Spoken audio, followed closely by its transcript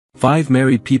5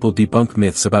 Married people debunk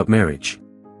myths about marriage.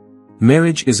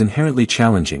 Marriage is inherently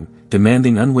challenging,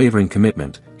 demanding unwavering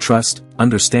commitment, trust,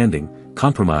 understanding,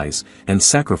 compromise, and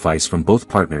sacrifice from both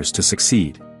partners to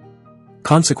succeed.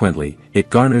 Consequently,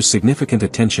 it garners significant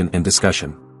attention and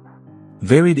discussion.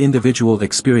 Varied individual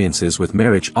experiences with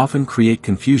marriage often create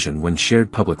confusion when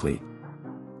shared publicly.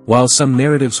 While some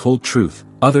narratives hold truth,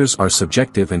 others are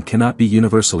subjective and cannot be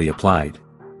universally applied.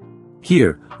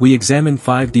 Here, we examine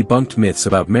 5 debunked myths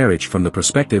about marriage from the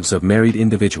perspectives of married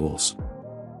individuals.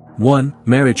 1.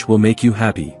 Marriage will make you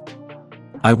happy.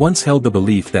 I once held the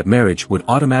belief that marriage would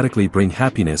automatically bring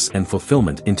happiness and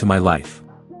fulfillment into my life.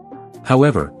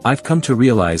 However, I've come to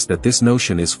realize that this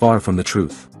notion is far from the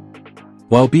truth.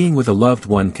 While being with a loved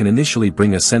one can initially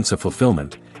bring a sense of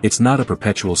fulfillment, it's not a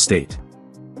perpetual state.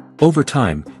 Over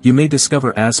time, you may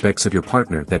discover aspects of your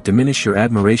partner that diminish your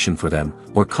admiration for them,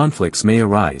 or conflicts may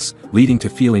arise, leading to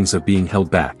feelings of being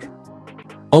held back.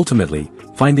 Ultimately,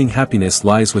 finding happiness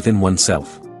lies within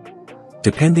oneself.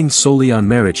 Depending solely on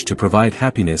marriage to provide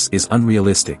happiness is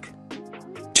unrealistic.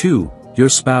 2. Your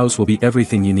spouse will be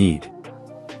everything you need.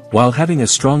 While having a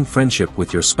strong friendship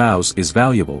with your spouse is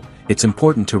valuable, it's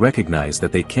important to recognize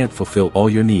that they can't fulfill all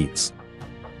your needs.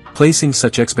 Placing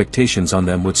such expectations on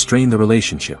them would strain the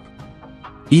relationship.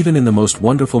 Even in the most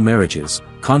wonderful marriages,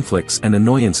 conflicts and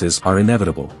annoyances are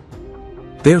inevitable.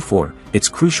 Therefore, it's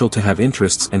crucial to have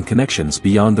interests and connections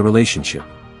beyond the relationship.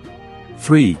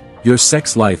 3. Your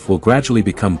sex life will gradually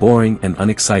become boring and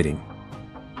unexciting.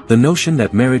 The notion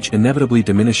that marriage inevitably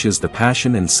diminishes the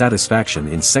passion and satisfaction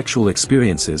in sexual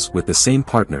experiences with the same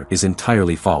partner is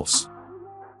entirely false.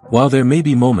 While there may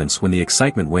be moments when the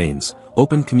excitement wanes,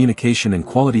 open communication and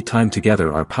quality time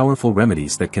together are powerful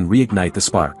remedies that can reignite the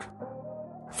spark.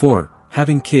 4.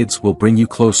 Having kids will bring you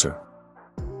closer.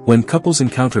 When couples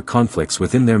encounter conflicts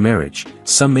within their marriage,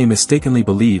 some may mistakenly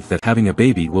believe that having a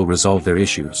baby will resolve their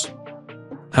issues.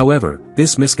 However,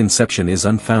 this misconception is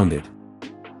unfounded.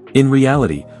 In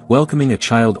reality, welcoming a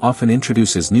child often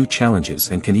introduces new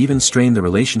challenges and can even strain the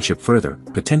relationship further,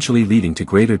 potentially leading to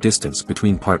greater distance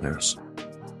between partners.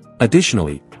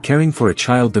 Additionally, caring for a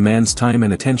child demands time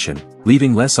and attention,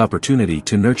 leaving less opportunity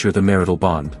to nurture the marital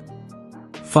bond.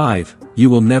 5. You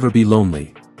will never be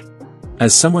lonely.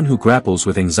 As someone who grapples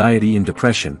with anxiety and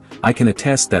depression, I can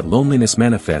attest that loneliness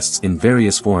manifests in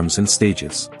various forms and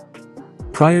stages.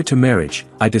 Prior to marriage,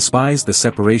 I despised the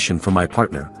separation from my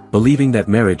partner, believing that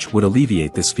marriage would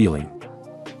alleviate this feeling.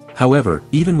 However,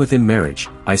 even within marriage,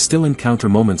 I still encounter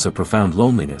moments of profound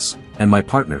loneliness, and my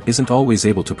partner isn't always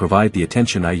able to provide the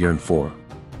attention I yearn for.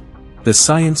 The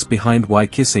science behind why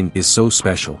kissing is so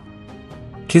special.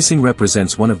 Kissing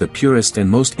represents one of the purest and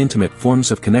most intimate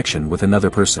forms of connection with another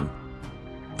person.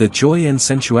 The joy and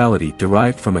sensuality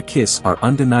derived from a kiss are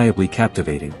undeniably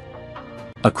captivating.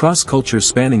 Across cultures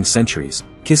spanning centuries,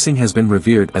 kissing has been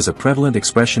revered as a prevalent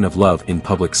expression of love in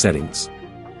public settings.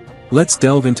 Let's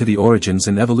delve into the origins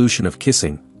and evolution of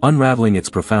kissing, unraveling its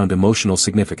profound emotional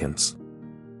significance.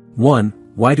 1.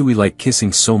 Why do we like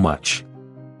kissing so much?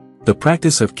 The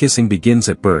practice of kissing begins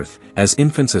at birth, as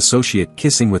infants associate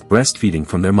kissing with breastfeeding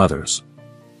from their mothers.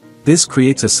 This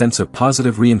creates a sense of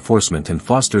positive reinforcement and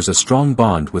fosters a strong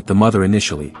bond with the mother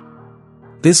initially.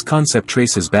 This concept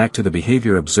traces back to the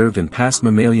behavior observed in past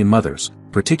mammalian mothers,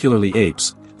 particularly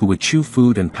apes, who would chew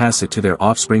food and pass it to their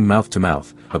offspring mouth to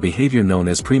mouth, a behavior known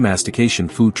as premastication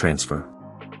food transfer.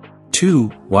 2.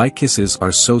 Why kisses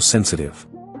are so sensitive.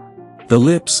 The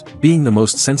lips, being the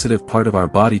most sensitive part of our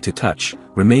body to touch,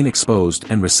 remain exposed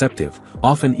and receptive,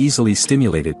 often easily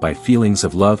stimulated by feelings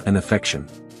of love and affection.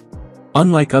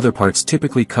 Unlike other parts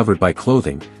typically covered by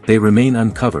clothing, they remain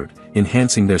uncovered,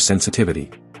 enhancing their sensitivity.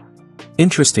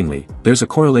 Interestingly, there's a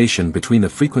correlation between the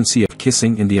frequency of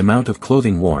kissing and the amount of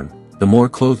clothing worn. The more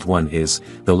clothed one is,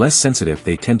 the less sensitive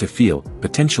they tend to feel,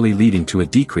 potentially leading to a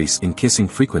decrease in kissing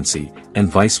frequency, and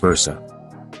vice versa.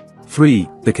 3.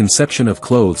 The conception of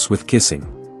clothes with kissing.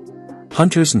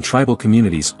 Hunters and tribal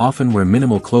communities often wear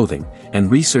minimal clothing,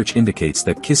 and research indicates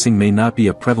that kissing may not be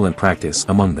a prevalent practice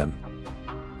among them.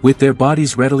 With their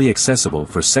bodies readily accessible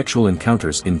for sexual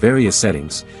encounters in various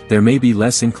settings, there may be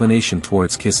less inclination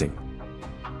towards kissing.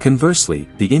 Conversely,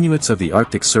 the Inuits of the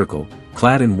Arctic Circle,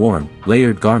 clad in warm,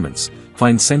 layered garments,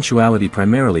 find sensuality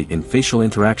primarily in facial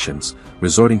interactions,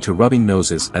 resorting to rubbing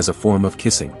noses as a form of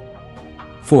kissing.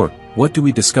 4. What do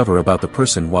we discover about the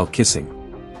person while kissing?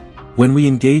 When we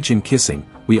engage in kissing,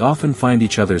 we often find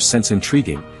each other's sense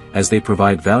intriguing, as they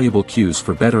provide valuable cues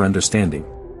for better understanding.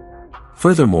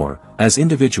 Furthermore, as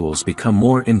individuals become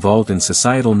more involved in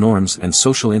societal norms and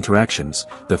social interactions,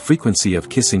 the frequency of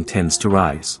kissing tends to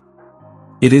rise.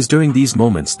 It is during these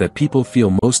moments that people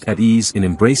feel most at ease in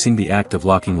embracing the act of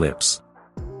locking lips.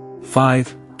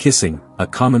 5. Kissing, a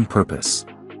common purpose.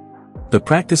 The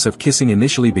practice of kissing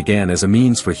initially began as a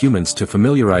means for humans to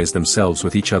familiarize themselves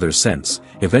with each other's scents,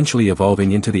 eventually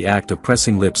evolving into the act of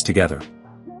pressing lips together.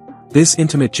 This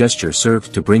intimate gesture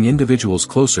served to bring individuals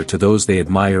closer to those they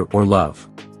admire or love.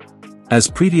 As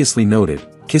previously noted,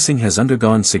 kissing has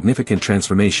undergone significant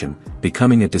transformation,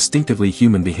 becoming a distinctively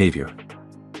human behavior.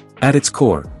 At its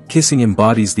core, kissing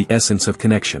embodies the essence of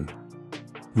connection.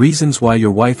 Reasons why your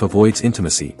wife avoids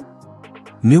intimacy.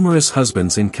 Numerous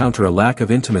husbands encounter a lack of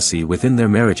intimacy within their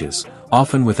marriages,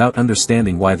 often without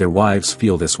understanding why their wives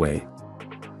feel this way.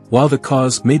 While the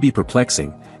cause may be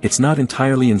perplexing, it's not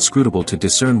entirely inscrutable to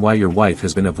discern why your wife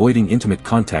has been avoiding intimate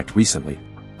contact recently.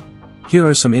 Here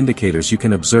are some indicators you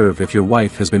can observe if your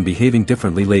wife has been behaving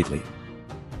differently lately.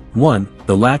 1.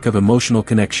 The lack of emotional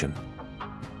connection.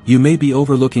 You may be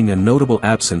overlooking a notable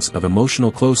absence of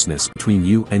emotional closeness between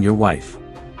you and your wife.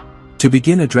 To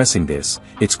begin addressing this,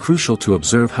 it's crucial to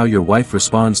observe how your wife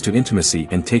responds to intimacy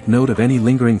and take note of any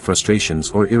lingering frustrations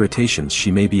or irritations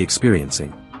she may be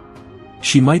experiencing.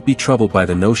 She might be troubled by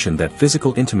the notion that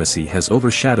physical intimacy has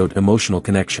overshadowed emotional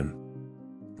connection.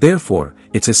 Therefore,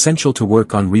 it's essential to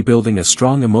work on rebuilding a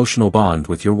strong emotional bond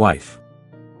with your wife.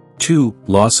 2.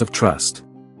 Loss of trust.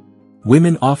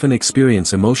 Women often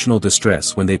experience emotional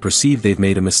distress when they perceive they've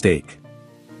made a mistake.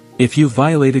 If you've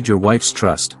violated your wife's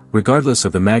trust, regardless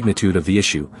of the magnitude of the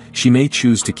issue, she may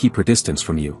choose to keep her distance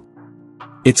from you.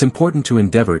 It's important to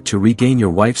endeavor to regain your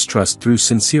wife's trust through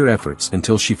sincere efforts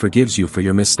until she forgives you for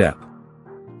your misstep.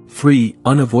 3.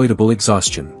 Unavoidable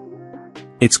exhaustion.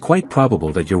 It's quite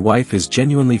probable that your wife is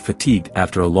genuinely fatigued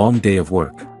after a long day of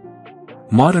work.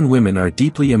 Modern women are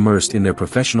deeply immersed in their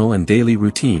professional and daily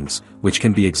routines, which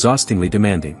can be exhaustingly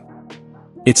demanding.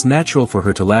 It's natural for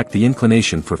her to lack the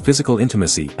inclination for physical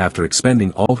intimacy after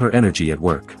expending all her energy at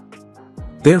work.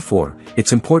 Therefore,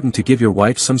 it's important to give your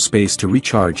wife some space to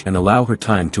recharge and allow her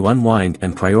time to unwind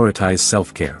and prioritize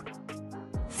self-care.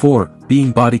 4.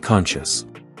 Being body conscious.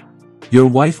 Your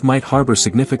wife might harbor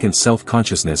significant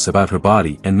self-consciousness about her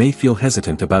body and may feel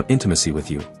hesitant about intimacy with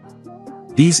you.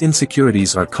 These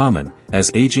insecurities are common,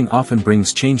 as aging often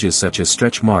brings changes such as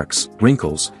stretch marks,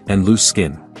 wrinkles, and loose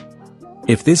skin.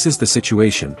 If this is the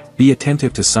situation, be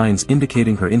attentive to signs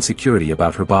indicating her insecurity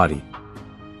about her body.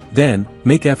 Then,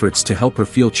 make efforts to help her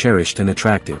feel cherished and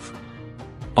attractive.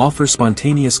 Offer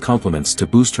spontaneous compliments to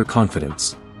boost her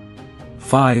confidence.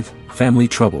 5. Family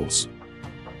troubles.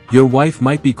 Your wife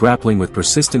might be grappling with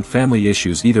persistent family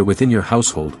issues either within your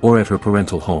household or at her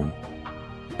parental home.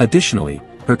 Additionally,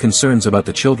 her concerns about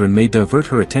the children may divert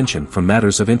her attention from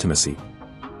matters of intimacy.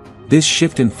 This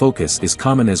shift in focus is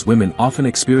common as women often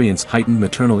experience heightened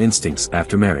maternal instincts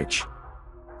after marriage.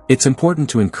 It's important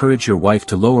to encourage your wife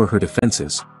to lower her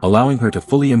defenses, allowing her to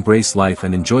fully embrace life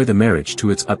and enjoy the marriage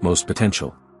to its utmost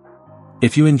potential.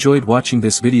 If you enjoyed watching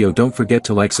this video, don't forget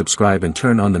to like, subscribe and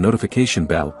turn on the notification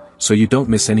bell, so you don't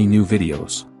miss any new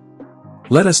videos.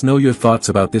 Let us know your thoughts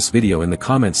about this video in the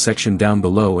comments section down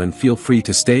below and feel free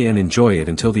to stay and enjoy it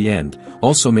until the end.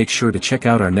 Also make sure to check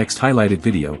out our next highlighted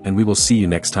video and we will see you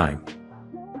next time.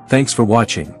 Thanks for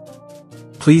watching.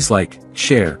 Please like,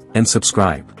 share, and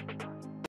subscribe.